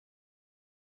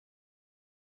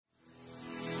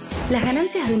¿Las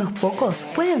ganancias de unos pocos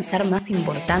pueden ser más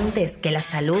importantes que la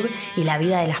salud y la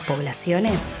vida de las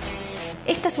poblaciones?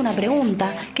 Esta es una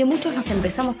pregunta que muchos nos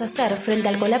empezamos a hacer frente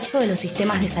al colapso de los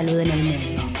sistemas de salud en el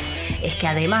mundo. Es que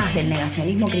además del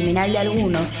negacionismo criminal de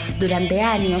algunos, durante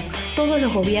años todos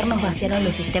los gobiernos vaciaron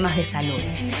los sistemas de salud.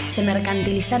 Se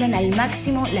mercantilizaron al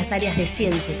máximo las áreas de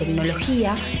ciencia y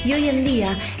tecnología y hoy en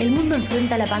día el mundo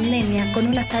enfrenta la pandemia con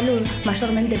una salud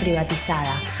mayormente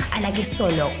privatizada, a la que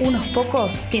solo unos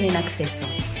pocos tienen acceso.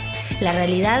 La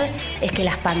realidad es que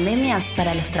las pandemias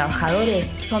para los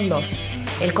trabajadores son dos: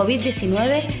 el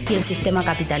COVID-19 y el sistema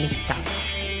capitalista.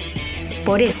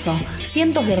 Por eso,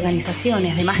 cientos de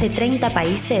organizaciones de más de 30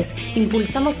 países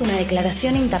impulsamos una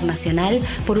declaración internacional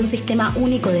por un sistema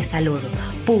único de salud,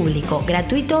 público,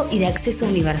 gratuito y de acceso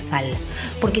universal.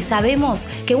 Porque sabemos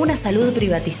que una salud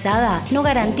privatizada no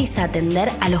garantiza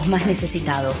atender a los más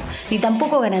necesitados, ni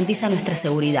tampoco garantiza nuestra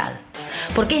seguridad.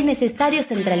 Porque es necesario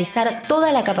centralizar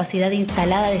toda la capacidad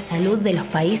instalada de salud de los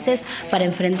países para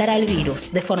enfrentar al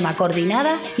virus de forma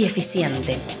coordinada y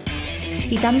eficiente.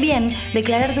 Y también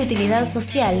declarar de utilidad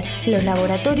social los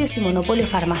laboratorios y monopolios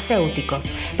farmacéuticos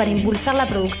para impulsar la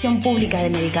producción pública de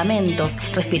medicamentos,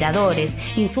 respiradores,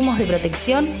 insumos de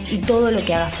protección y todo lo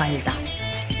que haga falta.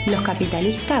 Los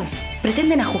capitalistas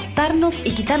pretenden ajustarnos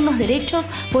y quitarnos derechos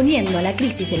poniendo a la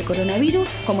crisis del coronavirus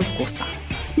como excusa.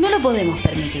 No lo podemos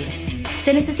permitir.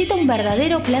 Se necesita un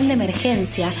verdadero plan de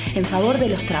emergencia en favor de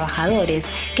los trabajadores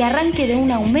que arranque de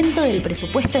un aumento del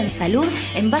presupuesto en salud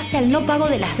en base al no pago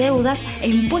de las deudas e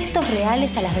impuestos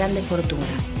reales a las grandes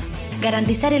fortunas.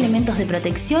 Garantizar elementos de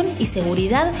protección y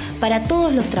seguridad para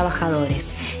todos los trabajadores,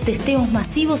 testeos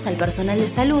masivos al personal de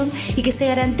salud y que se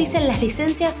garanticen las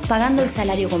licencias pagando el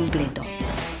salario completo.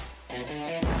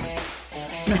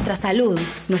 Nuestra salud,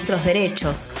 nuestros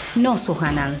derechos, no sus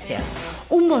ganancias.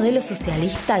 Un modelo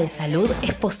socialista de salud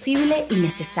es posible y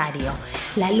necesario.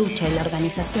 La lucha y la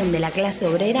organización de la clase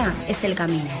obrera es el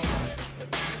camino.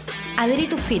 Adherí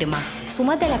tu firma.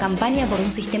 Sumate a la campaña por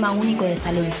un sistema único de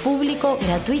salud público,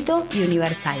 gratuito y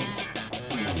universal.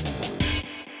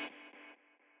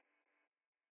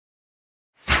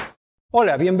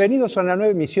 Hola, bienvenidos a una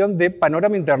nueva emisión de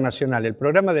Panorama Internacional, el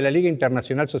programa de la Liga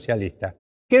Internacional Socialista.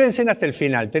 Quédense hasta el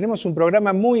final, tenemos un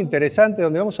programa muy interesante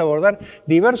donde vamos a abordar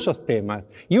diversos temas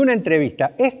y una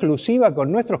entrevista exclusiva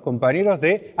con nuestros compañeros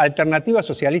de Alternativa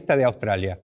Socialista de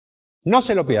Australia. No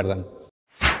se lo pierdan.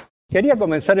 Quería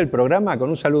comenzar el programa con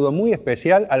un saludo muy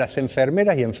especial a las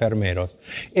enfermeras y enfermeros.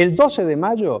 El 12 de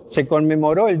mayo se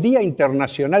conmemoró el Día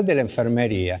Internacional de la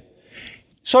Enfermería.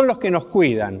 Son los que nos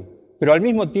cuidan, pero al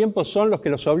mismo tiempo son los que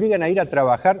los obligan a ir a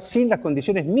trabajar sin las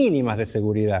condiciones mínimas de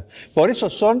seguridad. Por eso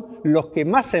son los que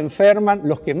más se enferman,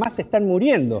 los que más están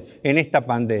muriendo en esta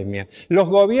pandemia. Los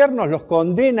gobiernos los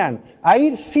condenan a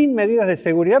ir sin medidas de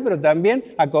seguridad, pero también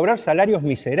a cobrar salarios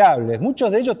miserables.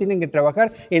 Muchos de ellos tienen que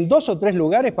trabajar en 2 o 3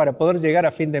 lugares para poder llegar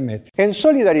a fin de mes. En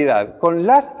solidaridad con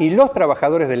las y los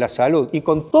trabajadores de la salud y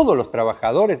con todos los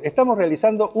trabajadores, estamos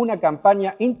realizando una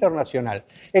campaña internacional,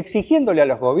 exigiéndole a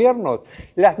los gobiernos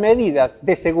las medidas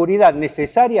de seguridad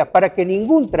necesarias para que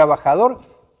ningún trabajador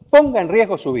ponga en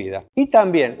riesgo su vida. Y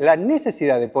también la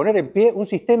necesidad de poner en pie un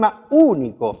sistema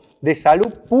único de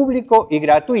salud público y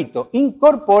gratuito,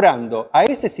 incorporando a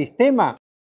ese sistema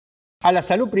a la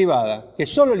salud privada, que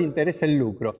solo le interesa el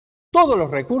lucro. Todos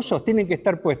los recursos tienen que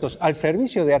estar puestos al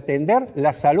servicio de atender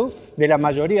la salud de la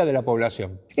mayoría de la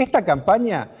población. Esta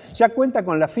campaña ya cuenta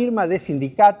con la firma de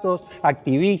sindicatos,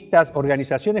 activistas,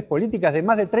 organizaciones políticas de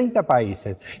más de 30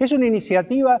 países. Es una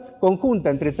iniciativa conjunta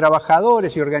entre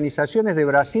trabajadores y organizaciones de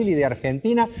Brasil y de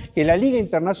Argentina que la Liga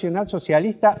Internacional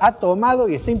Socialista ha tomado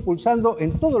y está impulsando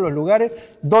en todos los lugares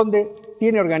donde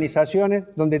tiene organizaciones,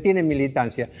 donde tiene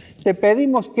militancia. Te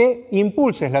pedimos que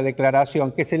impulses la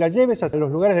declaración, que se la lleves a los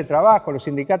lugares de trabajo, a los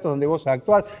sindicatos donde vos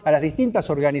actuás, a las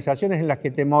distintas organizaciones en las que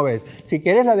te movés. Si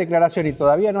querés la declaración y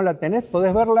todavía no la tenés,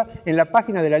 podés verla en la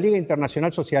página de la Liga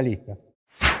Internacional Socialista.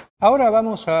 Ahora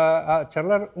vamos a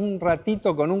charlar un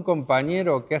ratito con un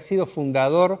compañero que ha sido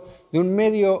fundador de un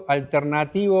medio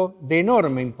alternativo de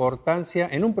enorme importancia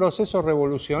en un proceso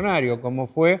revolucionario como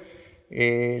fue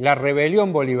la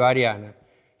rebelión bolivariana.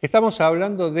 Estamos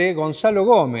hablando de Gonzalo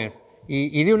Gómez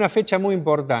y de una fecha muy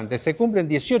importante. Se cumplen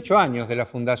 18 años de la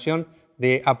fundación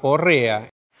de Aporrea.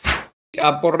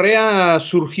 Aporrea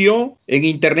surgió en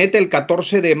Internet el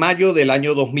 14 de mayo del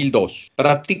año 2002,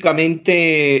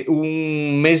 prácticamente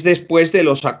un mes después de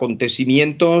los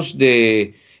acontecimientos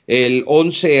del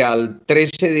 11 al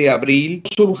 13 de abril.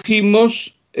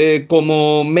 Surgimos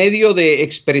como medio de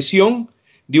expresión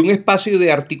de un espacio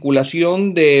de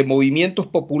articulación de movimientos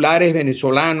populares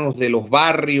venezolanos, de los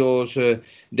barrios,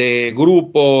 de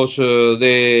grupos,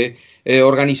 de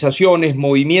organizaciones,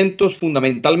 movimientos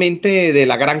fundamentalmente de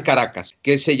la Gran Caracas,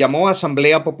 que se llamó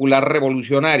Asamblea Popular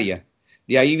Revolucionaria.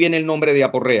 De ahí viene el nombre de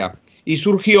Aporrea. Y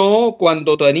surgió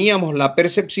cuando teníamos la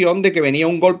percepción de que venía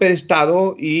un golpe de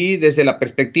Estado y desde la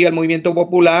perspectiva del movimiento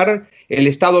popular el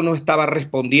Estado no estaba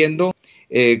respondiendo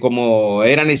como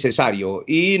era necesario.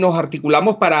 Y nos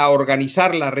articulamos para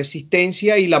organizar la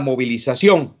resistencia y la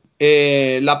movilización.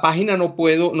 La página no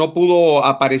pudo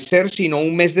aparecer sino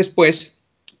un mes después,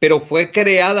 pero fue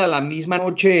creada la misma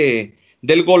noche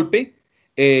del golpe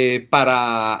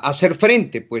para hacer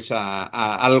frente pues,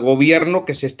 al gobierno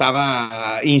que se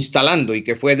estaba instalando y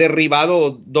que fue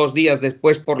derribado 2 días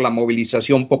después por la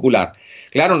movilización popular.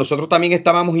 Claro, nosotros también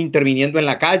estábamos interviniendo en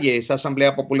la calle. Esa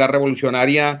Asamblea Popular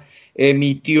Revolucionaria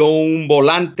emitió un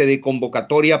volante de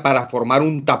convocatoria para formar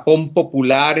un tapón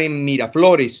popular en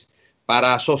Miraflores,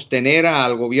 para sostener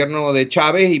al gobierno de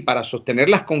Chávez y para sostener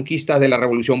las conquistas de la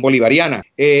Revolución Bolivariana.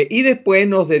 Y después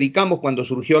nos dedicamos, cuando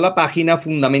surgió la página,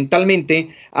 fundamentalmente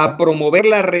a promover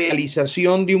la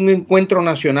realización de un encuentro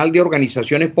nacional de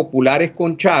organizaciones populares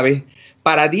con Chávez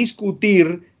para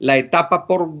discutir la etapa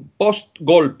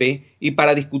post-golpe y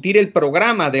para discutir el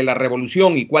programa de la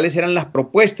revolución y cuáles eran las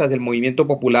propuestas del movimiento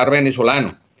popular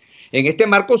venezolano. En este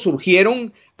marco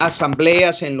surgieron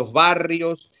asambleas en los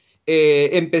barrios,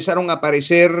 empezaron a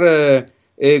aparecer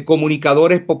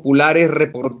comunicadores populares,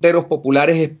 reporteros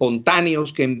populares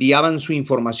espontáneos que enviaban su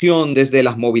información desde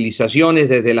las movilizaciones,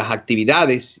 desde las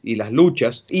actividades y las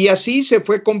luchas. Y así se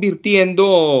fue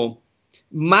convirtiendo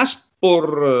más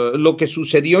por lo que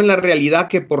sucedió en la realidad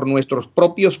que por nuestros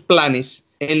propios planes,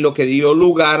 en lo que dio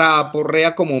lugar a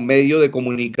Aporrea como medio de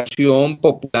comunicación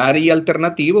popular y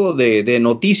alternativo de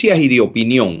noticias y de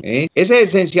opinión. Ese es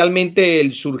esencialmente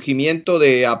el surgimiento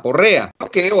de Aporrea,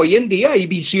 porque hoy en día hay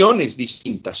visiones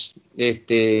distintas.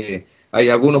 Hay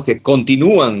algunos que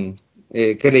continúan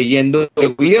creyendo en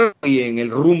el gobierno y en el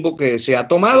rumbo que se ha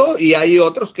tomado, y hay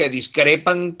otros que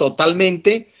discrepan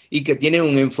totalmente y que tienen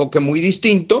un enfoque muy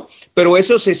distinto, pero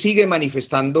eso se sigue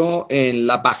manifestando en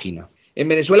la página. En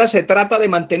Venezuela se trata de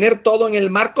mantener todo en el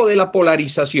marco de la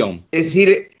polarización, es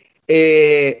decir,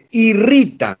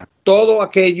 irrita todo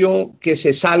aquello que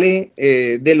se sale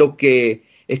de lo que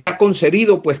está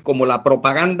concebido pues como la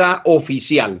propaganda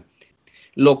oficial.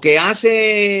 Lo que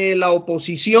hace la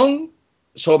oposición,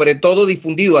 sobre todo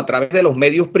difundido a través de los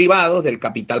medios privados, del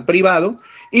capital privado,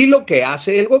 y lo que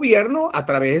hace el gobierno a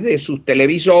través de sus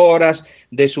televisoras,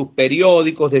 de sus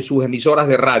periódicos, de sus emisoras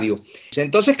de radio.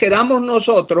 Entonces quedamos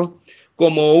nosotros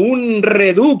como un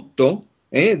reducto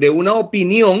de una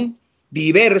opinión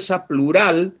diversa,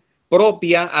 plural,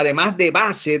 propia, además de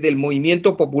base del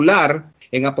movimiento popular.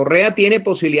 En Aporrea tiene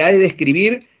posibilidades de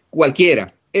escribir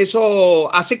cualquiera.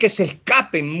 Eso hace que se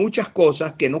escapen muchas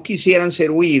cosas que no quisieran ser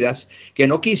oídas, que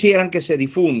no quisieran que se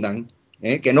difundan,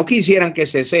 que no quisieran que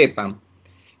se sepan,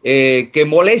 que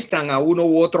molestan a uno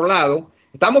u otro lado.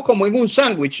 Estamos como en un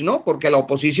sándwich, ¿no? Porque la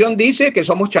oposición dice que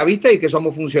somos chavistas y que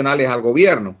somos funcionales al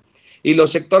gobierno. Y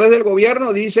los sectores del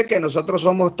gobierno dicen que nosotros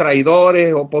somos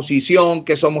traidores, oposición,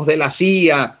 que somos de la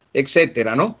CIA,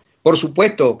 etcétera, ¿no? Por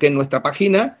supuesto que en nuestra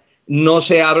página no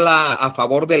se habla a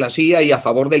favor de la CIA y a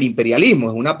favor del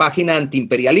imperialismo. Es una página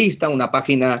antiimperialista, una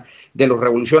página de los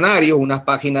revolucionarios, una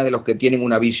página de los que tienen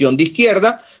una visión de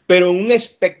izquierda, pero un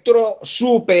espectro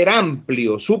súper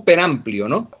amplio,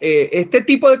 ¿no? Este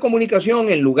tipo de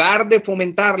comunicación, en lugar de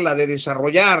fomentarla, de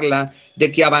desarrollarla, de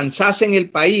que avanzase en el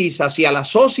país hacia la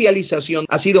socialización,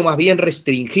 ha sido más bien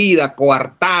restringida,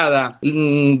 coartada,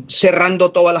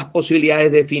 cerrando todas las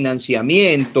posibilidades de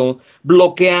financiamiento,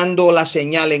 bloqueando la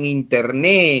señal en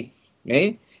Internet,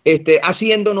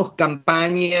 haciéndonos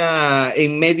campaña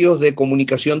en medios de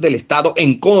comunicación del Estado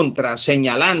en contra,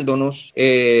 señalándonos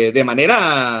de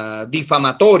manera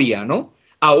difamatoria, ¿no?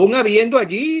 Aún habiendo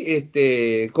allí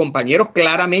compañeros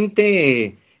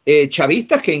claramente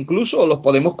chavistas que incluso los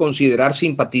podemos considerar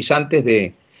simpatizantes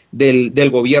del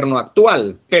gobierno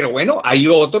actual. Pero bueno, hay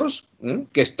otros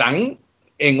que están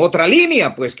en otra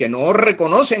línea, pues que no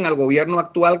reconocen al gobierno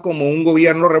actual como un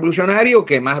gobierno revolucionario,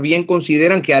 que más bien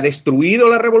consideran que ha destruido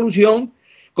la revolución,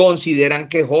 consideran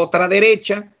que es otra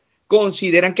derecha,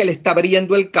 consideran que le está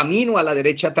abriendo el camino a la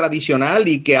derecha tradicional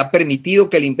y que ha permitido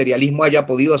que el imperialismo haya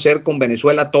podido hacer con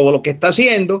Venezuela todo lo que está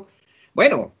haciendo.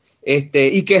 Bueno,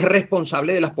 y que es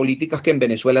responsable de las políticas que en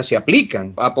Venezuela se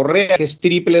aplican. Aporrea, que es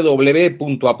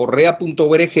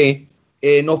www.aporrea.org,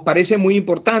 nos parece muy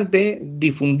importante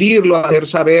difundirlo, hacer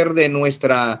saber de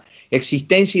nuestra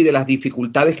existencia y de las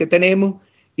dificultades que tenemos,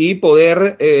 y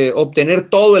poder obtener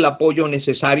todo el apoyo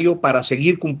necesario para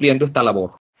seguir cumpliendo esta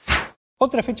labor.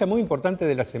 Otra fecha muy importante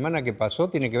de la semana que pasó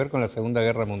tiene que ver con la Segunda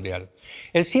Guerra Mundial.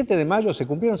 El 7 de mayo se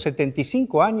cumplieron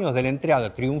 75 años de la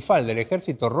entrada triunfal del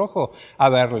Ejército Rojo a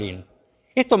Berlín.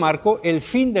 Esto marcó el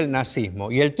fin del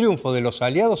nazismo y el triunfo de los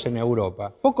aliados en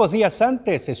Europa. Pocos días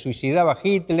antes se suicidaba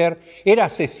Hitler, era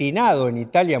asesinado en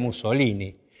Italia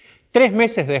Mussolini. 3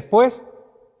 meses después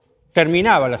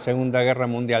terminaba la Segunda Guerra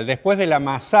Mundial, después de la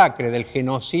masacre, del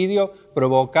genocidio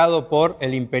provocado por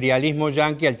el imperialismo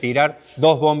yanqui al tirar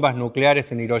 2 bombas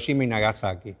nucleares en Hiroshima y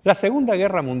Nagasaki. La Segunda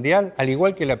Guerra Mundial, al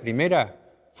igual que la primera,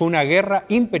 fue una guerra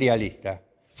imperialista.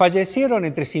 Fallecieron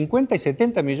entre 50 y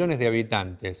 70 millones de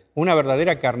habitantes, una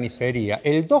verdadera carnicería,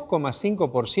 el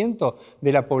 2,5%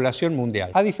 de la población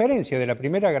mundial. A diferencia de la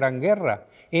Primera Gran Guerra,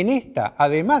 en esta,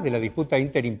 además de la disputa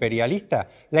interimperialista,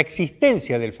 la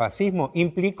existencia del fascismo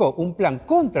implicó un plan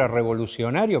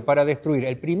contrarrevolucionario para destruir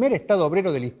el primer Estado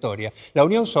obrero de la historia, la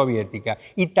Unión Soviética,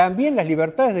 y también las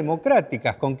libertades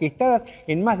democráticas conquistadas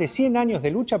en más de 100 años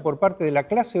de lucha por parte de la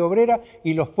clase obrera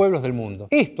y los pueblos del mundo.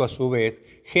 Esto, a su vez,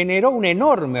 generó una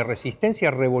enorme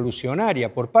resistencia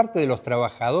revolucionaria por parte de los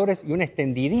trabajadores y una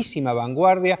extendidísima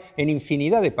vanguardia en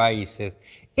infinidad de países.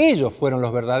 Ellos fueron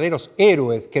los verdaderos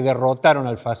héroes que derrotaron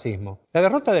al fascismo. La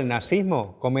derrota del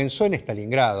nazismo comenzó en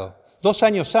Stalingrado, 2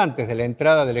 años antes de la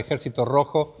entrada del Ejército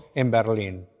Rojo en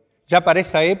Berlín. Ya para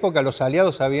esa época los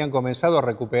aliados habían comenzado a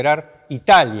recuperar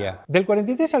Italia. Del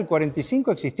 43 al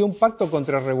 45 existió un pacto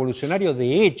contrarrevolucionario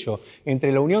de hecho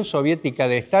entre la Unión Soviética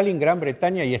de Stalin, Gran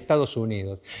Bretaña y Estados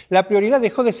Unidos. La prioridad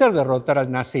dejó de ser derrotar al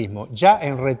nazismo, ya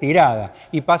en retirada,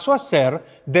 y pasó a ser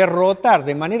derrotar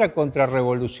de manera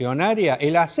contrarrevolucionaria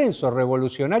el ascenso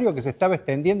revolucionario que se estaba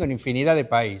extendiendo en infinidad de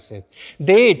países.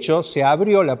 De hecho, se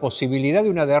abrió la posibilidad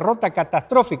de una derrota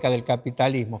catastrófica del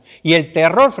capitalismo, y el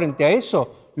terror frente a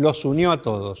eso los unió a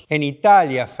todos. En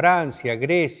Italia, Francia,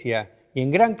 Grecia y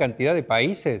en gran cantidad de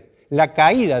países, la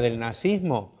caída del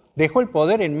nazismo dejó el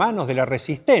poder en manos de la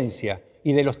resistencia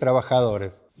y de los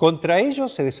trabajadores. Contra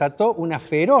ellos se desató una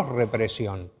feroz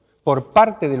represión por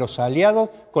parte de los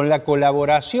aliados con la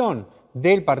colaboración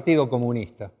del Partido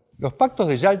Comunista. Los pactos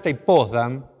de Yalta y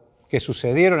Potsdam, que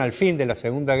sucedieron al fin de la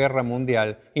Segunda Guerra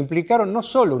Mundial, implicaron no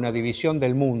solo una división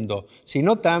del mundo,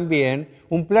 sino también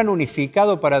un plan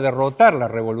unificado para derrotar la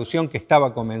revolución que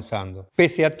estaba comenzando.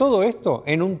 Pese a todo esto,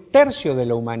 en 1/3 de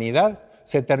la humanidad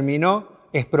se terminó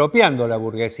expropiando a la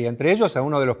burguesía, entre ellos a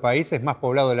uno de los países más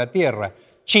poblados de la Tierra,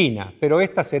 China, pero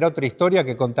esta será otra historia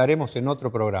que contaremos en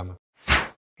otro programa.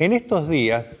 En estos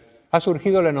días ha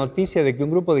surgido la noticia de que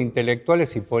un grupo de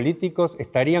intelectuales y políticos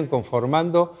estarían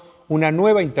conformando una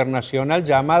nueva internacional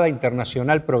llamada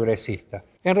Internacional Progresista.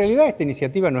 En realidad esta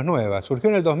iniciativa no es nueva, surgió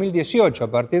en el 2018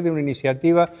 a partir de una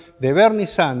iniciativa de Bernie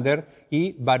Sanders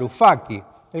y Varoufakis,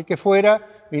 el que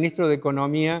fuera ministro de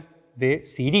Economía de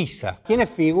Syriza, quienes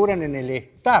figuran en el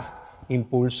staff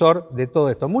impulsor de todo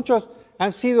esto. Muchos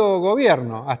han sido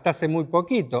gobierno hasta hace muy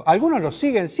poquito, algunos lo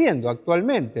siguen siendo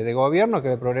actualmente, de gobiernos que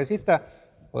de progresista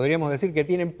podríamos decir que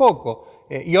tienen poco,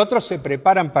 y otros se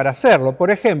preparan para hacerlo.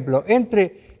 Por ejemplo,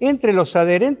 entre los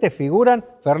adherentes figuran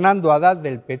Fernando Haddad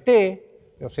del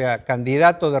PT, o sea,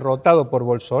 candidato derrotado por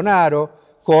Bolsonaro,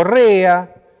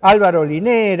 Correa, Álvaro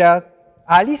Lineras,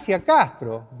 Alicia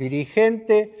Castro,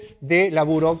 dirigente de la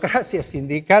burocracia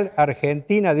sindical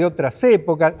argentina de otras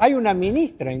épocas. Hay una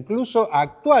ministra incluso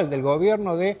actual del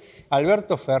gobierno de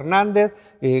Alberto Fernández,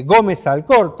 Gómez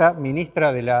Alcorta,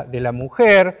 ministra de la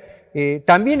Mujer.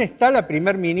 También está la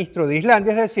primer ministro de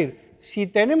Islandia, es decir, si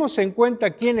tenemos en cuenta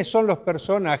quiénes son los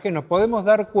personajes, nos podemos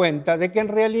dar cuenta de que en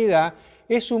realidad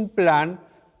es un plan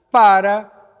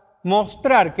para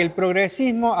mostrar que el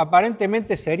progresismo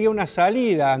aparentemente sería una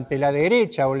salida ante la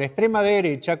derecha o la extrema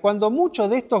derecha, cuando muchos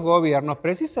de estos gobiernos,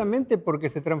 precisamente porque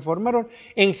se transformaron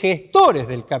en gestores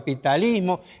del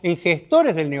capitalismo, en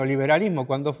gestores del neoliberalismo,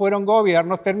 cuando fueron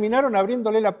gobiernos, terminaron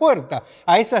abriéndole la puerta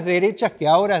a esas derechas que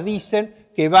ahora dicen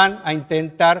que van a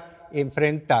intentar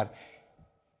enfrentar.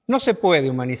 No se puede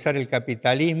humanizar el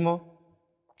capitalismo,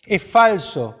 es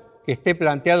falso que esté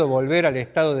planteado volver al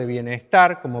estado de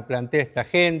bienestar, como plantea esta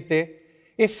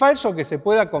gente, es falso que se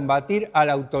pueda combatir al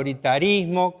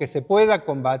autoritarismo, que se pueda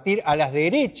combatir a las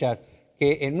derechas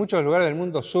que en muchos lugares del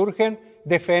mundo surgen,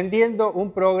 defendiendo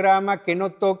un programa que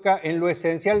no toca en lo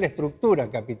esencial la estructura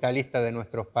capitalista de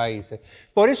nuestros países.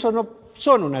 Por eso no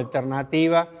son una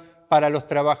alternativa para los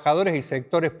trabajadores y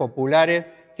sectores populares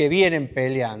que vienen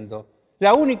peleando.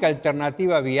 La única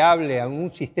alternativa viable a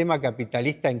un sistema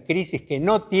capitalista en crisis que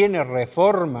no tiene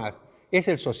reformas es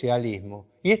el socialismo.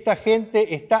 Y esta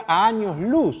gente está a años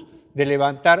luz de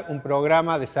levantar un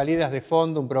programa de salidas de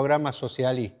fondo, un programa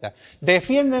socialista.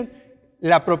 Defienden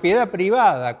la propiedad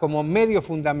privada como medio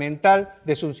fundamental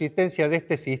de subsistencia de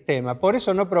este sistema. Por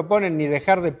eso no proponen ni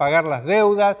dejar de pagar las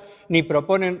deudas, ni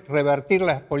proponen revertir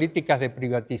las políticas de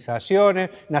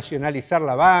privatizaciones, nacionalizar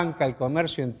la banca, el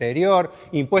comercio interior,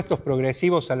 impuestos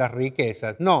progresivos a las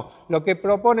riquezas. No, lo que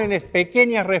proponen es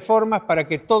pequeñas reformas para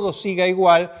que todo siga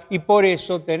igual, y por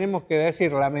eso tenemos que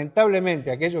decir,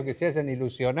 lamentablemente, a aquellos que se hayan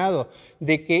ilusionado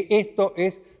de que esto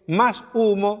es más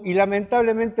humo, y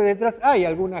lamentablemente detrás hay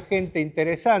alguna gente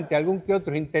interesante, algún que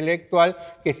otro intelectual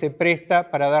que se presta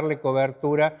para darle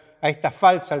cobertura a esta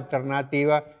falsa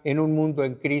alternativa en un mundo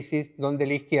en crisis donde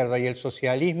la izquierda y el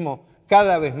socialismo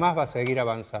cada vez más va a seguir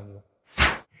avanzando.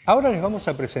 Ahora les vamos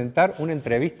a presentar una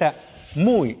entrevista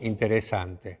muy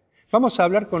interesante. Vamos a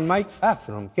hablar con Mike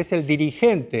Armstrong, que es el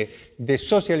dirigente de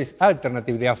Socialist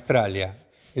Alternative de Australia,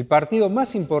 el partido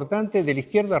más importante de la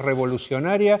izquierda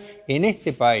revolucionaria en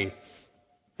este país.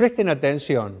 Presten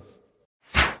atención.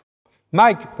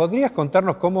 Mike, ¿podrías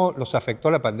contarnos cómo los afectó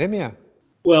la pandemia?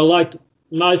 Well, like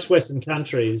most Western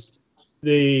countries,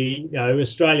 the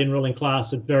Australian ruling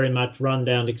class had very much run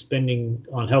down spending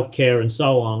on healthcare and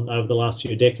so on over the last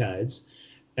few decades.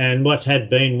 And what had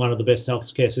been one of the best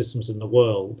healthcare systems in the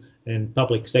world, and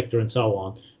public sector and so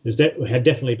on, had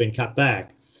definitely been cut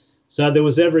back. So there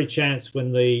was every chance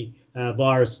when the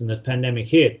virus and the pandemic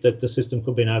hit that the system could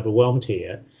have been overwhelmed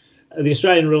here. The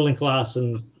Australian ruling class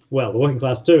and, well, the working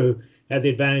class too, had the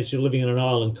advantage of living in an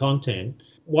island continent.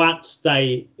 Once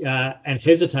they, and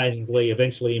hesitatingly,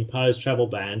 eventually imposed travel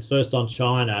bans, first on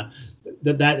China,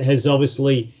 that has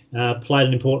obviously played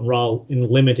an important role in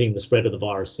limiting the spread of the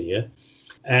virus here.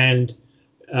 And,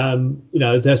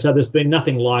 so there's been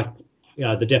nothing like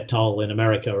the death toll in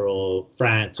America or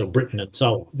France or Britain and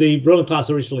so on. The ruling class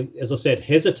originally, as I said,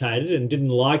 hesitated and didn't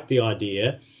like the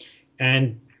idea.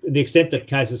 And the extent that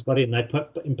cases got in, they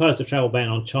imposed a travel ban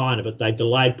on China, but they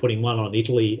delayed putting one on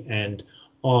Italy and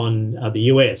on the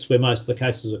US, where most of the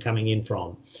cases are coming in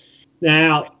from.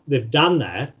 Now, they've done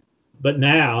that, but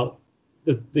now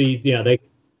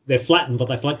they're flattened, what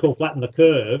they call flatten the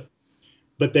curve,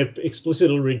 but they've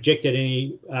explicitly rejected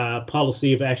any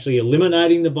policy of actually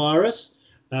eliminating the virus,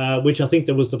 which I think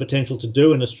there was the potential to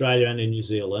do in Australia and in New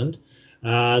Zealand,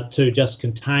 to just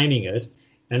containing it.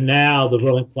 And now the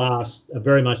ruling class are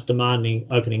very much demanding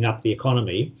opening up the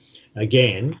economy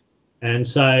again. And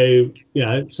so,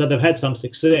 so they've had some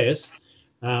success,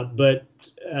 but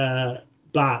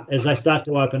as they start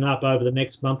to open up over the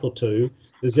next month or two,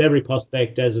 there's every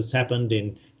prospect, as has happened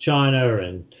in China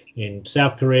and in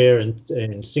South Korea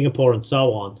and Singapore and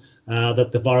so on,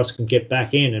 that the virus can get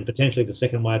back in and potentially the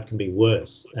second wave can be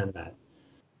worse than that.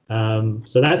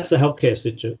 So that's the healthcare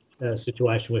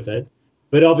situation with it.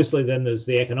 But obviously then there's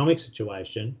the economic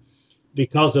situation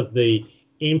because of the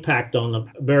impact on a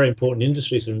very important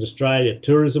industries in Australia,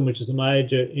 tourism, which is a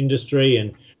major industry,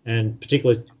 and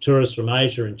particularly tourists from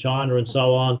Asia and China and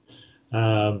so on.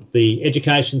 The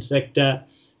education sector,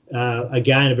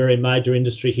 again, a very major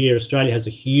industry here. Australia has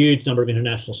a huge number of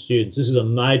international students. This is a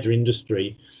major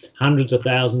industry. Hundreds of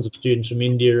thousands of students from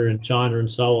India and China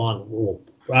and so on, or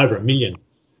over 1 million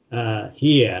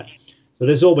here. So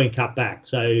this has all been cut back.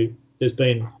 So there's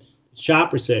been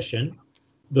sharp recession.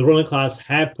 The ruling class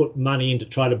have put money in to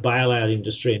try to bail out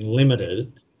industry and limit it,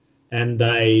 and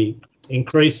they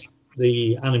increased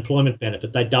the unemployment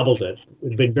benefit. They doubled it. It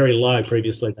had been very low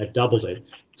previously. They've doubled it.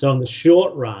 So in the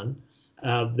short run,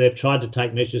 they've tried to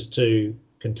take measures to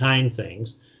contain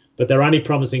things, but they're only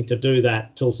promising to do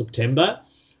that till September.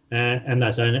 And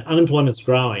that's unemployment's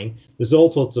growing. There's all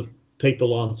sorts of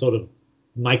people on sort of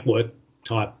make work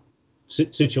type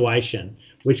situation,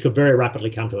 which could very rapidly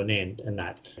come to an end in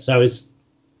that. So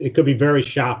it could be very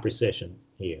sharp recession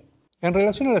here. En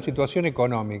relación a la situación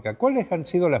económica, ¿cuáles han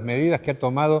sido las medidas que ha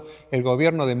tomado el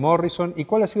gobierno de Morrison y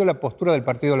cuál ha sido la postura del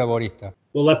Partido Laborista?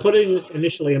 Well, they put in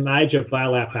initially a major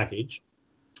bailout package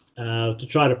to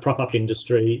try to prop up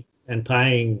industry and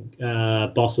paying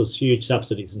bosses huge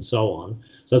subsidies and so on.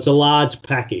 So it's a large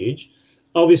package,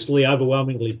 obviously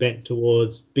overwhelmingly bent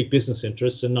towards big business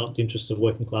interests and not the interests of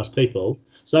working class people.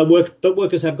 So but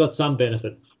workers have got some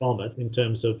benefit from it in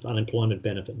terms of unemployment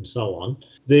benefit and so on.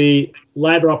 The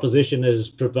Labor opposition has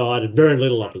provided very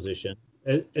little opposition.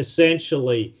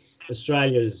 Essentially,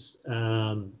 Australia's,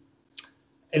 in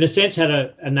a sense, had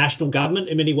a national government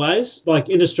in many ways. Like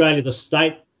in Australia,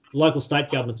 the local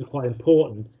state governments are quite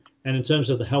important. And in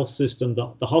terms of the health system,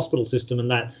 the hospital system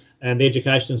and the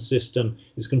education system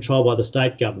is controlled by the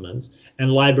state governments.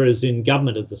 And Labor is in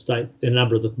government of the state, in a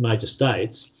number of the major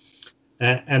states.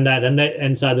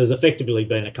 And so there's effectively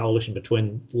been a coalition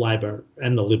between Labor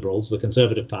and the Liberals, the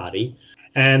Conservative Party,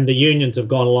 and the unions have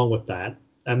gone along with that.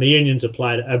 And the unions have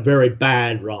played a very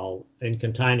bad role in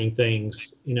containing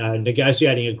things,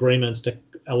 negotiating agreements to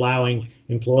allowing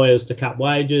employers to cut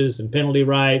wages and penalty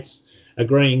rates,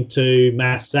 agreeing to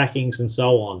mass sackings and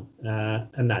so on,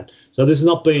 and that. So this has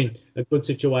not been a good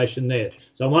situation there.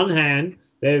 So on one hand,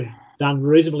 they've done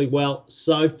reasonably well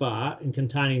so far in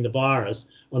containing the virus.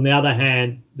 On the other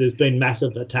hand, there's been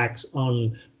massive attacks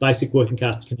on basic working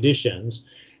class conditions.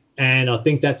 And I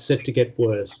think that's set to get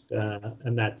worse.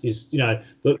 And that is,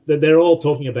 they're all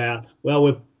talking about, well,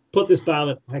 we've put this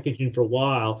bailout package in for a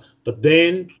while, but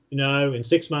then, in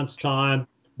 6 months' time,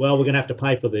 well, we're going to have to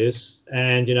pay for this,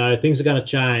 and, things are going to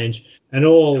change, and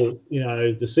all,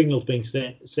 the signals being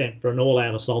sent for an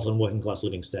all-out assault on working class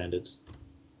living standards.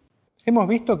 Hemos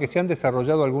visto que se han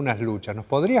desarrollado algunas luchas. ¿Nos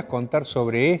podrías contar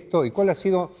sobre esto y cuál ha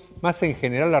sido más en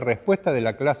general la respuesta de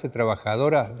la clase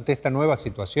trabajadora ante esta nueva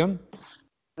situación?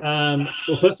 Well,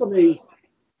 first on the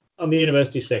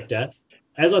university sector,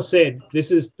 as I said,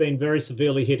 this has been very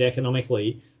severely hit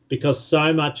economically because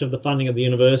so much of the funding of the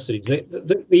universities,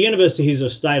 the universities are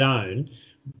state-owned,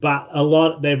 but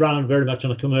they're run very much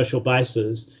on a commercial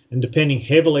basis and depending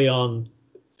heavily on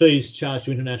fees charged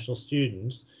to international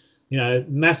students,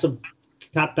 massive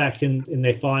cutback in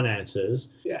their finances,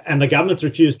 and the government's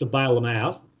refused to bail them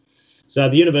out. So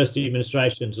the university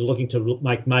administrations are looking to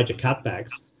make major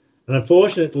cutbacks. And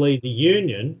unfortunately, the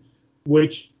union,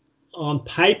 which on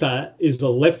paper is a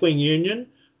left-wing union,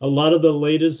 a lot of the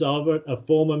leaders of it are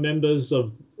former members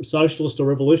of socialist or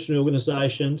revolutionary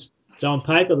organisations. So on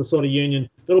paper, the sort of union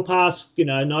that'll pass,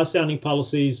 nice-sounding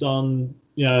policies on,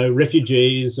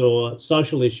 refugees or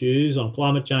social issues, on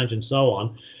climate change and so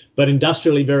on, but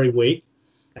industrially very weak,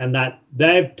 and that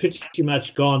they've pretty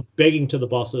much gone begging to the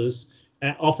bosses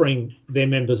and offering their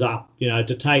members up,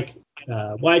 to take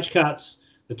wage cuts,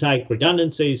 to take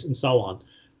redundancies and so on,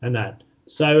 and that.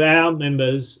 So our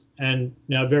members and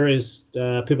various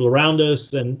people around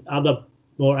us and other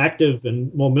more active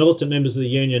and more militant members of the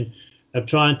union are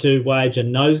trying to wage a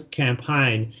no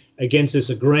campaign against this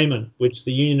agreement, which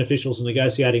the union officials are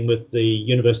negotiating with the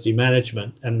university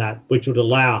management, and that which would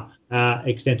allow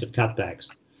extensive cutbacks.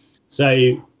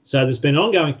 So there's been an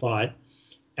ongoing fight,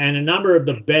 and a number of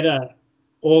the better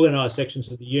organised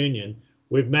sections of the union,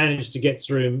 we've managed to get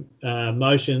through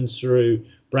motions through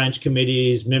branch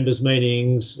committees, members'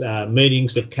 meetings,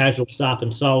 meetings of casual staff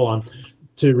and so on,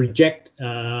 to reject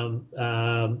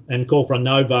and call for a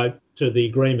no vote to the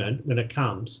agreement when it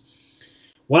comes.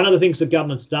 One of the things the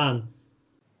government's done,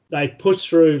 they pushed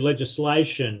through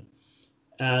legislation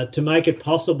to make it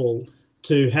possible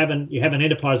to have an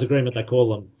enterprise agreement, they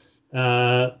call them,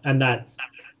 and that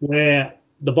where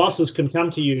the bosses can come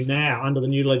to you now under the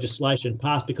new legislation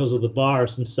passed because of the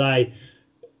virus and say,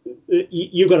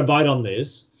 you've got to vote on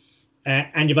this,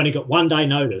 and you've only got 1 day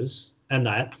notice, and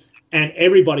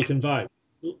everybody can vote.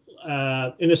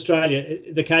 In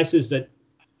Australia, the case is that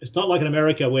it's not like in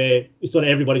America where it's not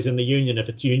everybody's in the union if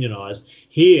it's unionised.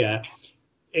 Here,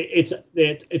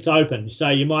 it's open. So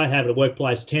you might have at a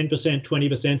workplace 10%, 20%,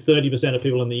 30% of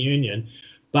people in the union,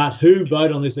 but who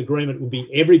vote on this agreement would be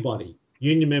everybody,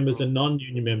 union members and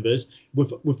non-union members,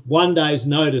 with 1 day's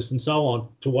notice and so on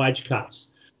to wage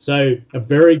cuts. So a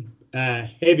very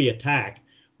heavy attack,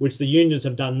 which the unions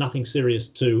have done nothing serious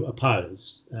to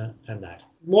oppose, and that.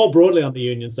 More broadly on the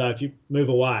unions, though, if you move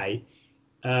away,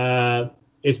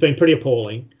 it's been pretty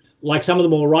appalling. Like some of the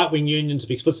more right-wing unions have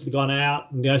explicitly gone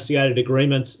out and negotiated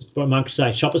agreements amongst,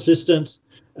 say, shop assistants,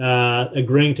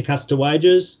 agreeing to cuts to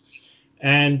wages.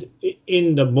 And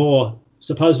in the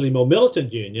supposedly more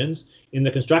militant unions, in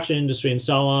the construction industry and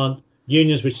so on,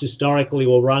 unions which historically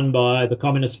were run by the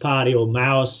Communist Party or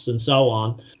Maoists and so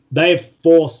on, they've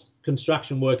forced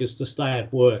construction workers to stay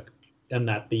at work, and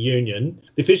that the union.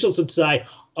 The officials would say,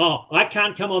 oh, I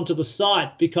can't come onto the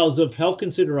site because of health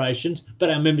considerations, but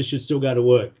our members should still go to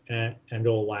work, and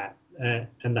all that,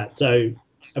 and that. So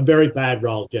a very bad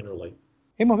role generally.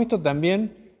 Hemos visto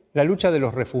también la lucha de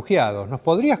los refugiados. ¿Nos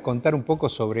podrías contar un poco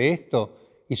sobre esto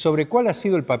y sobre cuál ha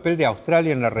sido el papel de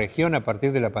Australia en la región a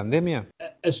partir de la pandemia?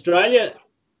 Australia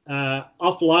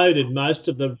offloaded most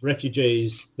of the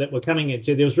refugees that were coming in.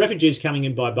 So there was refugees coming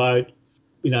in by boat.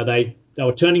 They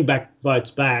were turning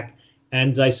boats back,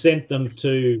 and they sent them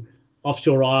to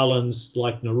offshore islands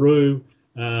like Nauru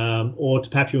or to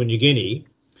Papua New Guinea.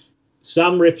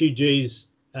 Some refugees,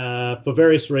 for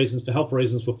various reasons, for health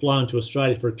reasons, were flown to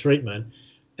Australia for a treatment,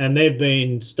 and they've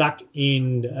been stuck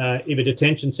in either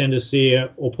detention centres here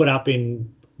or put up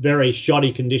in very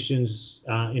shoddy conditions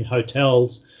in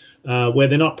hotels. where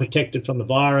they're not protected from the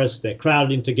virus, they're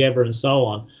crowded in together and so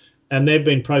on. And they've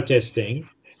been protesting,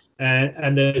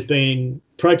 and there's been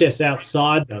protests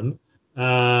outside them,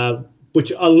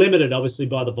 which are limited obviously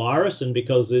by the virus and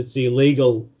because it's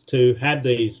illegal to have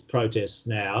these protests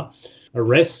now.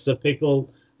 Arrests of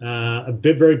people,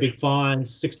 very big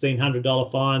fines,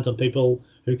 $1,600 fines on people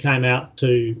who came out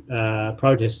to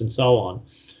protest and so on.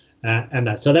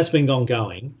 So that's been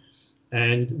ongoing.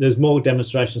 And there's more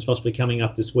demonstrations possibly coming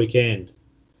up this weekend.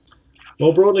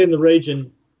 More broadly in the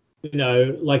region,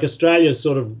 like Australia's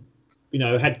sort of,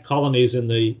 had colonies in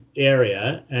the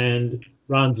area and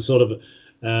runs a sort of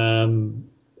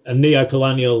a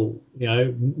neo-colonial,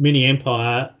 mini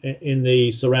empire in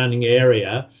the surrounding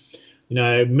area.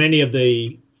 Many of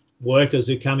the workers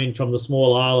who come in from the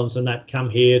small islands and that come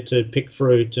here to pick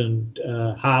fruit and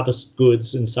harvest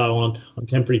goods and so on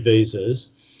temporary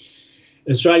visas.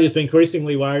 Australia's been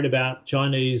increasingly worried about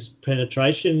Chinese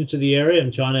penetration into the area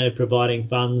and China providing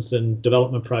funds and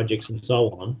development projects and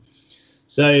so on.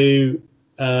 So,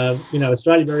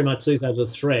 Australia very much sees that as a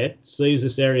threat, sees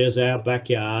this area as our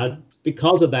backyard.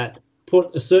 Because of that,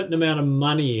 put a certain amount of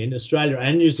money in, Australia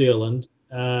and New Zealand,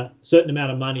 a certain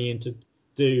amount of money into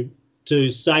to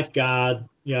safeguard,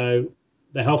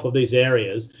 the health of these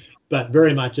areas, but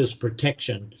very much as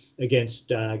protection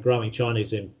against growing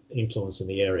Chinese influence in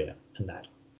the area and that.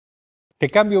 Te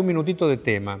cambio un minutito de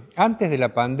tema. Antes de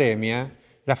la pandemia,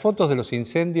 las fotos de los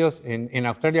incendios en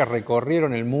Australia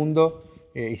recorrieron el mundo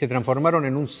y se transformaron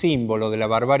en un símbolo de la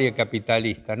barbarie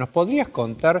capitalista. ¿Nos podrías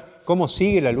contar cómo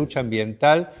sigue la lucha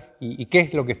ambiental y qué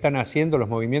es lo que están haciendo los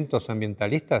movimientos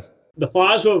ambientalistas? The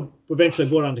fires were eventually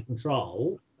brought under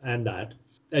control, and that,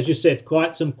 as you said,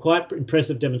 quite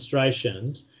impressive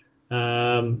demonstrations,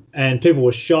 and people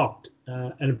were shocked,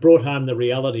 and it brought home the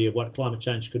reality of what climate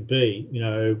change could be.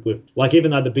 With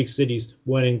even though the big cities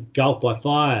weren't engulfed by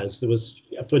fires, there was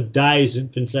for days,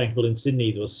 for example, in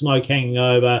Sydney, there was smoke hanging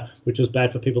over, which was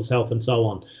bad for people's health and so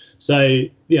on. So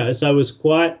so it was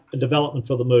quite a development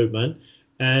for the movement,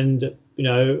 and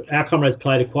our comrades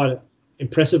played quite an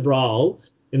impressive role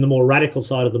in the more radical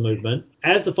side of the movement.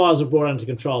 As the fires were brought under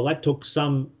control, that took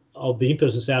some of the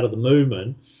impetus out of the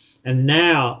movement, and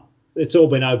now it's all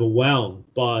been overwhelmed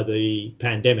by the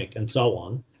pandemic and so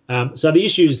on. So the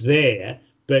issue's there,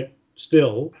 but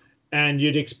still, and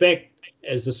you'd expect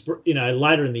as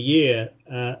later in the year,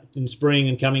 in spring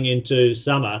and coming into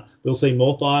summer, we'll see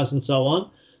more fires and so on.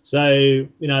 So,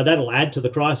 that'll add to the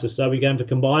crisis. So we're going to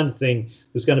combine the thing.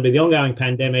 There's going to be the ongoing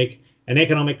pandemic, an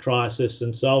economic crisis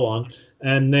and so on.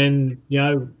 And then,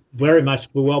 very much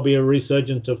will well be a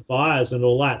resurgence of fires and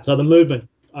all that. So the movement,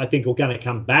 I think, are going to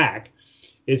come back.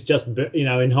 It's just,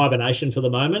 in hibernation for the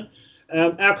moment.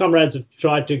 Our comrades have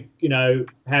tried to,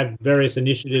 have various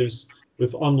initiatives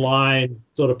with online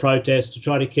sort of protests to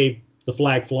try to keep the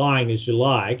flag flying, as you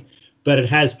like, but it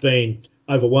has been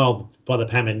overwhelmed by the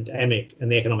pandemic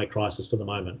and the economic crisis for the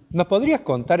moment. ¿Nos podrías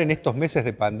contar en estos meses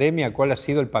de pandemia cuál ha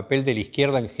sido el papel de la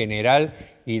izquierda en general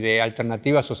y de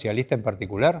Alternativa Socialista en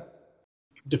particular?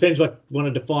 Depends what you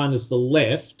want to define as the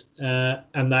left,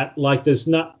 and that there's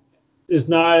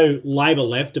no Labor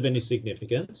left of any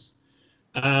significance.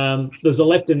 There's a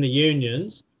left in the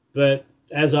unions, but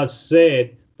as I've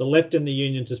said, the left in the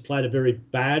unions has played a very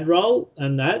bad role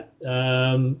in that,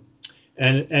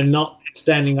 and not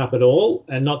standing up at all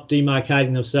and not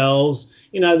demarcating themselves.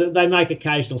 They make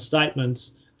occasional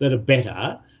statements that are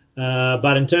better,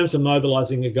 but in terms of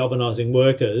mobilising and galvanising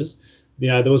workers,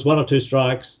 there was one or two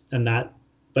strikes and that,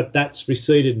 but that's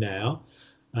receded now.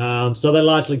 So they're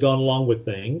largely gone along with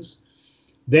things.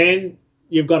 Then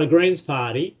you've got a Greens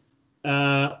Party,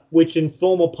 which in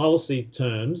formal policy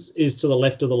terms is to the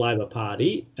left of the Labor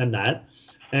Party and that.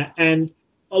 And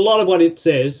a lot of what it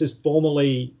says is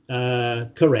formally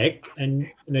correct, and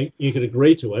you could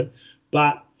agree to it,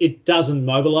 but it doesn't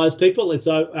mobilise people. It's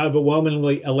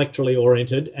overwhelmingly electorally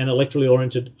oriented and electorally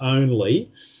oriented only,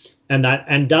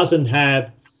 and doesn't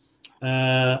have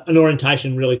an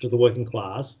orientation really to the working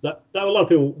class. That a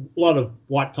lot of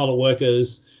white collar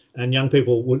workers and young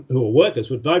people who are workers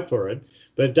would vote for it,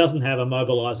 but it doesn't have a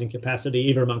mobilising capacity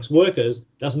either amongst workers,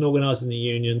 doesn't organise in the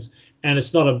unions, and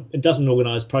it doesn't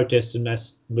organise protests and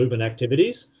mass movement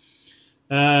activities.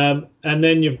 And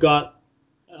then you've got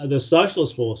the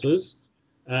socialist forces.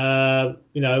 We're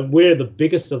the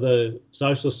biggest of the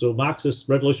socialist or Marxist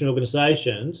revolutionary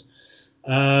organisations.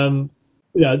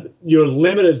 You're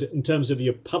limited in terms of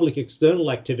your public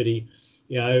external activity,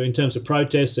 in terms of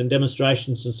protests and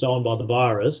demonstrations and so on by the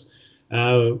virus.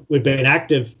 We've been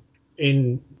active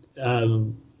in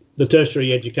the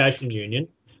tertiary education union,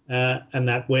 and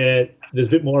that where there's a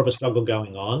bit more of a struggle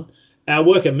going on. Our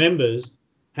worker members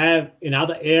have in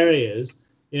other areas,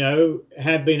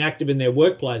 have been active in their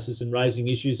workplaces and raising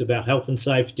issues about health and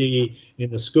safety in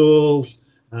the schools,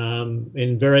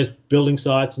 in various building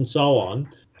sites and so on.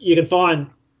 You can find,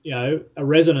 a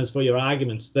resonance for your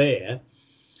arguments there,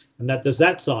 and that there's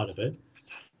that side of it.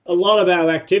 A lot of our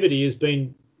activity has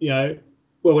been,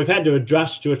 we've had to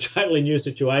adjust to a totally new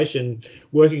situation,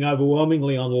 working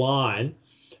overwhelmingly online,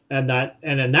 and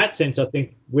in that sense, I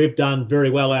think we've done very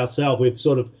well ourselves. We've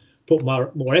sort of put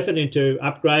more effort into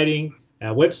upgrading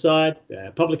our website,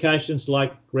 publications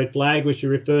like Red Flag, which you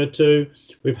referred to.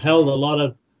 We've held a lot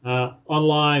of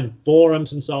online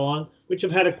forums and so on, which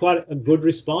have had quite a good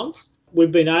response.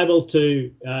 We've been able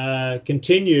to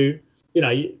continue,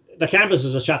 the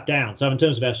campuses are shut down. So in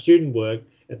terms of our student work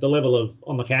at the level of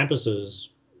on the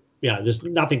campuses, there's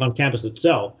nothing on campus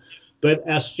itself, but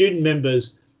our student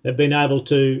members have been able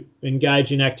to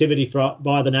engage in activity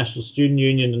by the National Student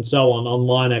Union and so on,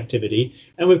 online activity,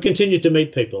 and we've continued to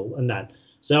meet people and that.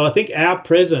 So I think our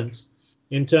presence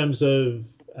in terms of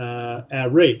our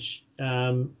reach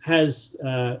has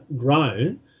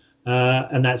grown,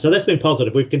 and that. So that's been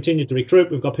positive. We've continued to recruit.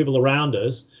 We've got people around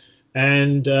us,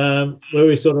 and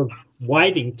we're sort of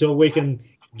waiting till we can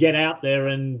get out there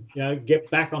and get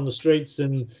back on the streets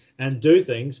and do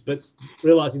things, but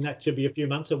realising that should be a few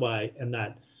months away and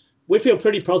that. We feel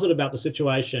pretty positive about the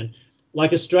situation.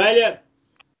 Like Australia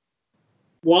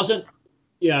wasn't,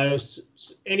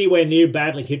 anywhere near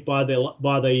badly hit by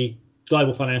the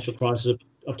global financial crisis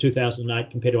of 2008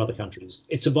 compared to other countries.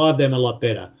 It survived them a lot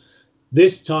better.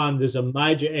 This time there's a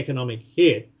major economic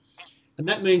hit, and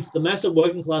that means the massive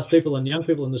working class people and young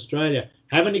people in Australia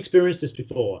haven't experienced this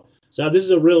before. So this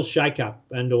is a real shake-up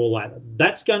and all that.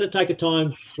 That's going to take a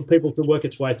time for people to work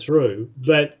its way through.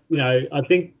 But, I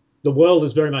think the world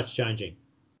is very much changing.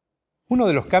 Uno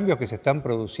de los cambios que se están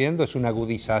produciendo es una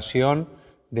agudización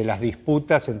de las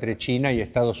disputas entre China y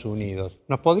Estados Unidos.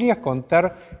 ¿Nos podrías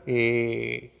contar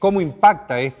cómo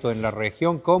impacta esto en la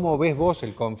región? ¿Cómo ves vos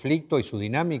el conflicto y su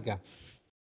dinámica?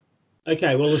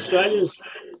 Okay, well, Australia's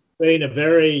been a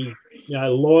very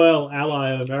loyal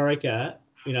ally of America,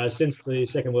 since the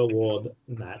Second World War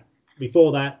and that.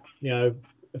 Before that,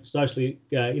 socially,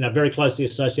 very closely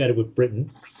associated with Britain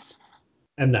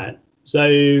and that.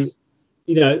 So,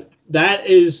 that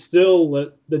is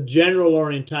still the general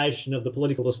orientation of the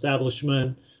political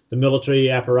establishment, the military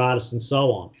apparatus and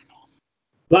so on.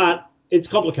 But it's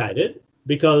complicated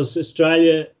because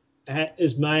Australia,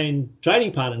 its main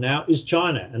trading partner now is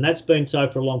China, and that's been so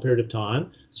for a long period of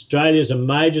time. Australia is a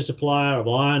major supplier of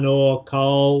iron ore,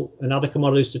 coal and other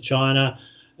commodities to China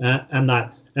and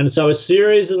that. And so a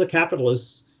series of the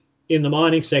capitalists in the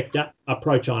mining sector are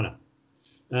pro-China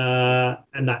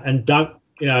and that, and don't,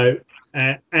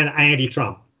 and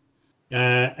anti-Trump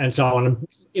and so on,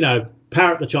 and,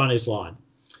 parrot the Chinese line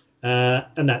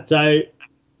and that. So,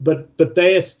 but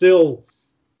they're still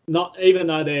not, even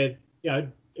though they're,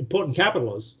 important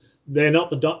capitalists, they're not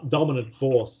the dominant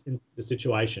force in the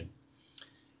situation.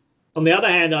 On the other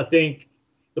hand, I think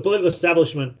the political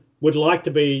establishment would like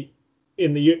to be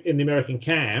in the American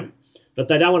camp, but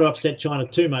they don't want to upset China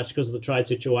too much because of the trade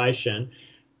situation,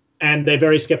 and they're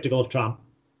very skeptical of Trump.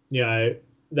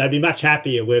 They'd be much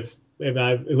happier with if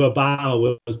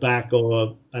Obama was back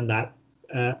and that.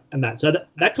 So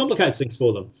that complicates things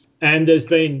for them. And there's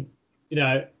been,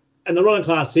 and the ruling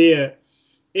class here,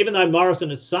 even though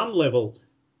Morrison at some level,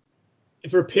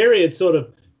 for a period, sort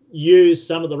of used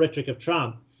some of the rhetoric of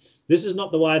Trump, this is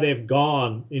not the way they've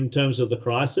gone in terms of the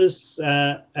crisis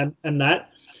and that.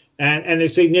 And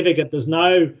it's significant. There's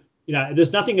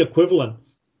there's nothing equivalent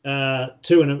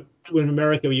to in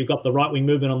America where you've got the right-wing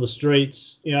movement on the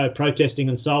streets, protesting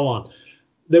and so on.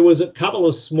 There was a couple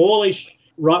of smallish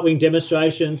right-wing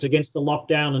demonstrations against the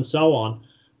lockdown and so on.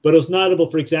 But it was notable,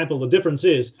 for example, the difference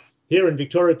is, here in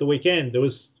Victoria at the weekend, there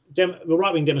was a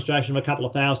right-wing demonstration of a couple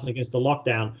of thousand against the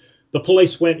lockdown. The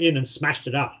police went in and smashed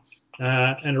it up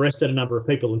and arrested a number of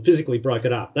people and physically broke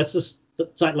it up. That's the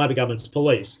state Labor government's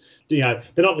police. They're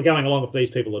not going along with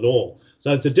these people at all.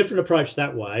 So it's a different approach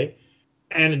that way.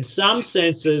 And in some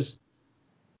senses,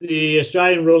 the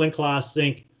Australian ruling class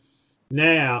think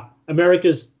now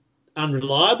America's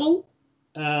unreliable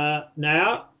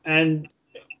now, and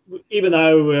even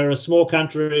though we're a small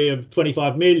country of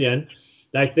 25 million,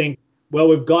 they think, well,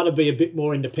 we've got to be a bit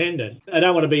more independent. They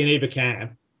don't want to be in either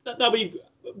camp. They'll be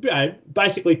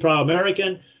basically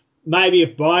pro-American. Maybe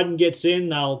if Biden gets in,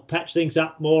 they'll patch things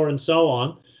up more and so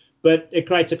on. But it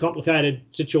creates a complicated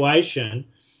situation.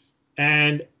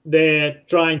 And they're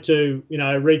trying to,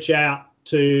 reach out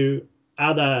to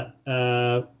other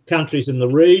countries in the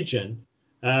region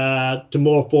to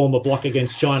more form a bloc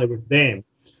against China with them.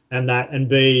 and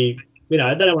be, they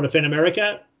don't want to offend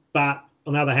America, but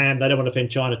on the other hand, they don't want to offend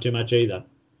China too much either.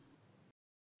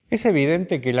 Es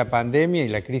evidente que la pandemia y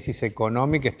la crisis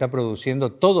económica está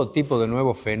produciendo todo tipo de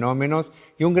nuevos fenómenos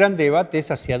y un gran debate es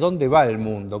hacia dónde va el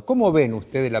mundo. ¿Cómo ven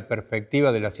ustedes la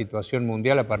perspectiva de la situación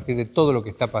mundial a partir de todo lo que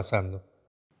está pasando?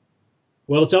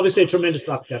 Well, it's obviously a tremendous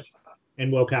rupture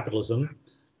in world capitalism.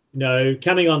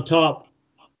 Coming on top,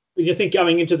 when you think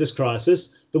going into this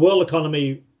crisis, the world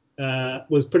economy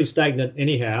was pretty stagnant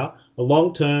anyhow. A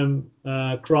long-term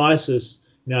crisis,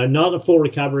 not a full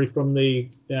recovery from the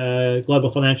global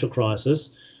financial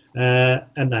crisis,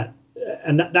 and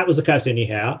that was the case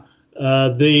anyhow.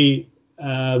 The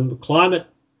climate,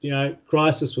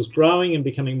 crisis was growing and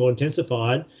becoming more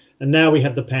intensified, and now we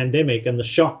have the pandemic and the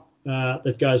shock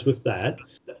that goes with that.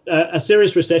 A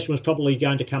serious recession was probably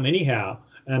going to come anyhow,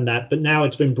 but now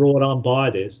it's been brought on by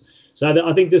this. So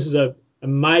I think this is a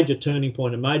major turning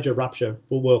point, a major rupture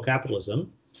for world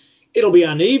capitalism. It'll be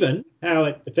uneven how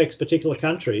it affects particular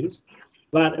countries,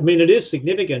 but it is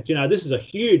significant. This is a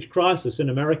huge crisis in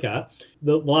America.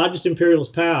 The largest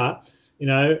imperialist power,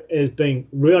 is being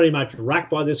really much racked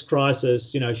by this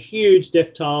crisis. Huge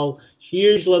death toll,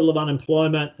 huge level of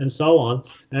unemployment, and so on,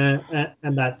 and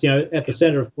that at the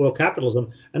centre of world capitalism,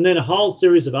 and then a whole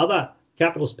series of other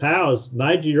capitalist powers,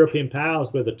 major European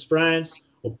powers, whether it's France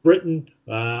or Britain,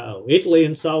 or Italy,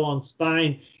 and so on,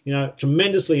 Spain,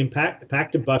 tremendously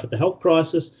impacted both at the health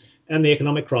crisis and the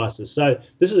economic crisis. So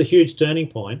this is a huge turning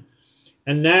point.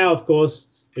 And now, of course,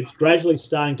 it's gradually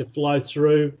starting to flow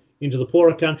through into the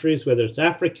poorer countries, whether it's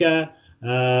Africa,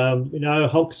 a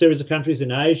whole series of countries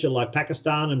in Asia like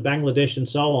Pakistan and Bangladesh and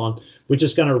so on, which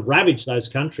is going to ravage those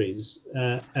countries.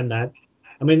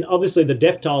 Obviously the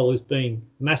death toll is being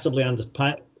massively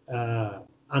understated.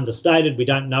 We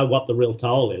don't know what the real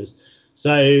toll is.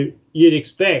 So you'd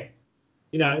expect,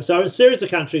 so a series of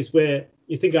countries where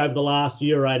you think over the last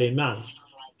year or 18 months,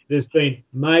 there's been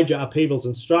major upheavals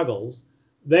and struggles.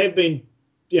 They've been,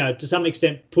 to some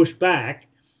extent pushed back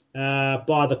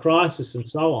by the crisis and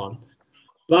so on.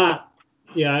 But,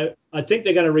 I think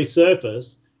they're going to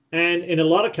resurface. And in a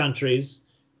lot of countries,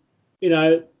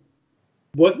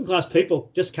 working class people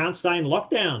just can't stay in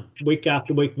lockdown week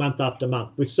after week, month after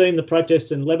month. We've seen the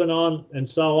protests in Lebanon and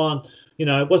so on.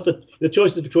 What's the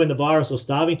choices between the virus or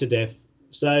starving to death?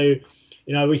 So,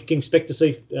 we can expect to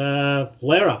see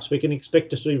flare-ups. We can expect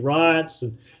to see riots,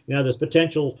 and there's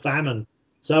potential famine.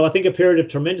 So I think a period of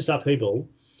tremendous upheaval,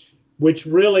 which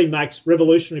really makes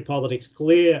revolutionary politics,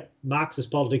 clear Marxist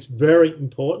politics, very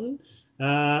important.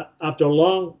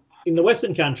 In the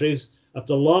Western countries,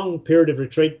 after a long period of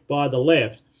retreat by the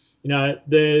left,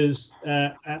 there's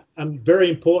very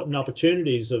important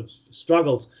opportunities of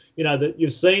struggles. That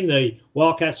you've seen the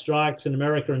wildcat strikes in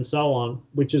America and so on,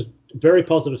 which is a very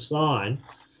positive sign.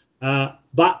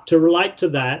 But to relate to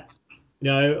that,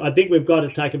 I think we've got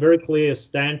to take a very clear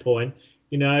standpoint,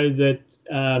 that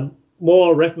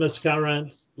more reformist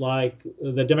currents like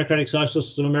the Democratic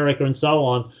Socialists of America and so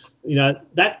on,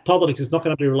 that politics is not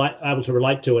going to be able to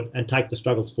relate to it and take the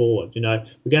struggles forward. We're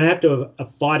going to have to have a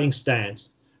fighting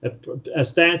stance, a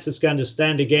stance that's going to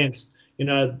stand against,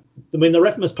 the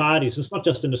reformist parties. It's not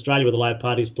just in Australia where the Labor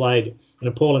Party's played an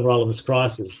appalling role in this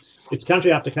crisis. It's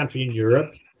country after country in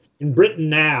Europe. In Britain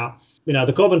now,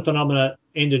 the Corbyn phenomena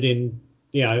ended in,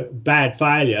 bad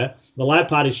failure. The Labor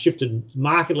Party's shifted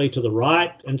markedly to the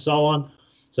right and so on.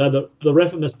 So the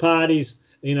reformist parties,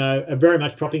 are very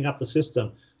much propping up the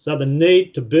system. So the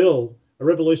need to build a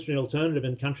revolutionary alternative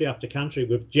in country after country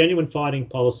with genuine fighting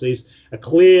policies, a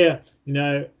clear,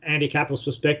 anti-capitalist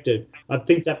perspective, I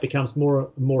think that becomes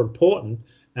more important,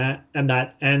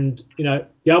 and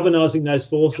galvanising those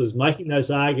forces, making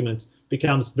those arguments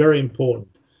becomes very important.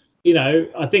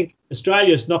 I think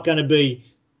Australia is not going to be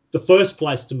the first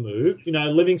place to move.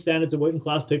 Living standards of working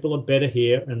class people are better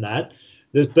here, and that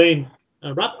there's been,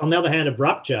 on the other hand, a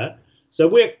rupture. So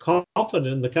we're confident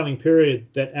in the coming period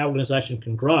that our organisation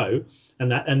can grow,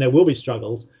 and there will be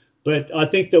struggles. But I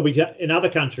think that in other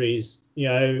countries,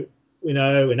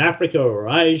 in Africa or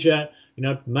Asia,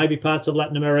 maybe parts of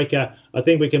Latin America, I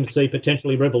think we can see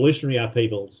potentially revolutionary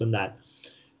upheavals and that.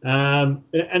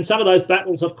 And some of those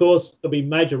battles, of course, there'll be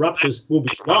major ruptures, will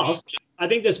be lost. I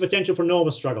think there's potential for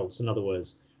enormous struggles, in other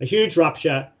words, a huge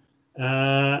rupture,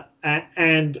 and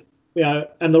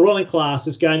the ruling class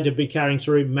is going to be carrying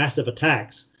through massive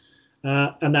attacks,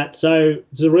 so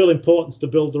there's a real importance to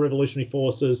build the revolutionary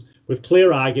forces with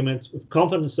clear arguments, with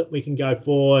confidence that we can go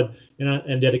forward,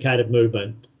 and dedicated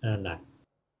movement and that.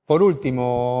 Por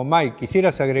último, Mike,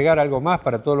 ¿quisieras agregar algo más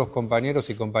para todos los compañeros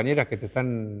y compañeras que te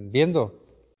están viendo?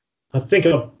 I think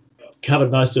I've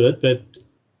covered most of it, but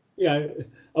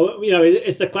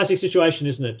It's the classic situation,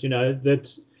 isn't it?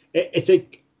 That it's a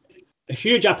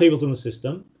huge upheavals in the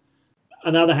system.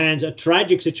 On the other hand, a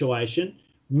tragic situation.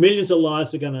 Millions of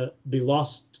lives are going to be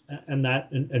lost,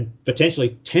 and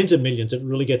potentially tens of millions if it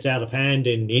really gets out of hand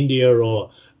in India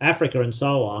or Africa and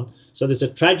so on. So there's a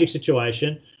tragic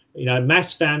situation,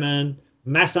 mass famine,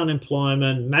 mass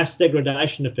unemployment, mass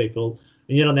degradation of people.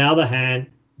 And yet on the other hand,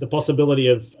 the possibility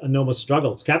of enormous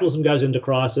struggles. Capitalism goes into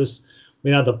crisis.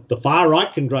 The far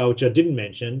right can grow, which I didn't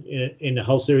mention, in a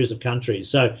whole series of countries.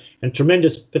 So, and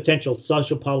tremendous potential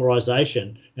social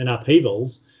polarization and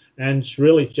upheavals, and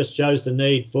really just shows the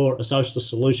need for a socialist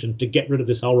solution to get rid of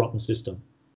this whole rotten system.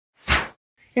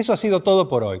 Eso ha sido todo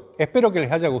por hoy. Espero que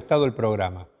les haya gustado el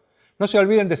programa. No se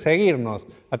olviden de seguirnos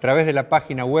a través de la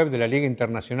página web de la Liga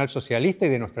Internacional Socialista y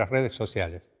de nuestras redes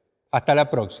sociales. Hasta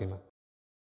la próxima.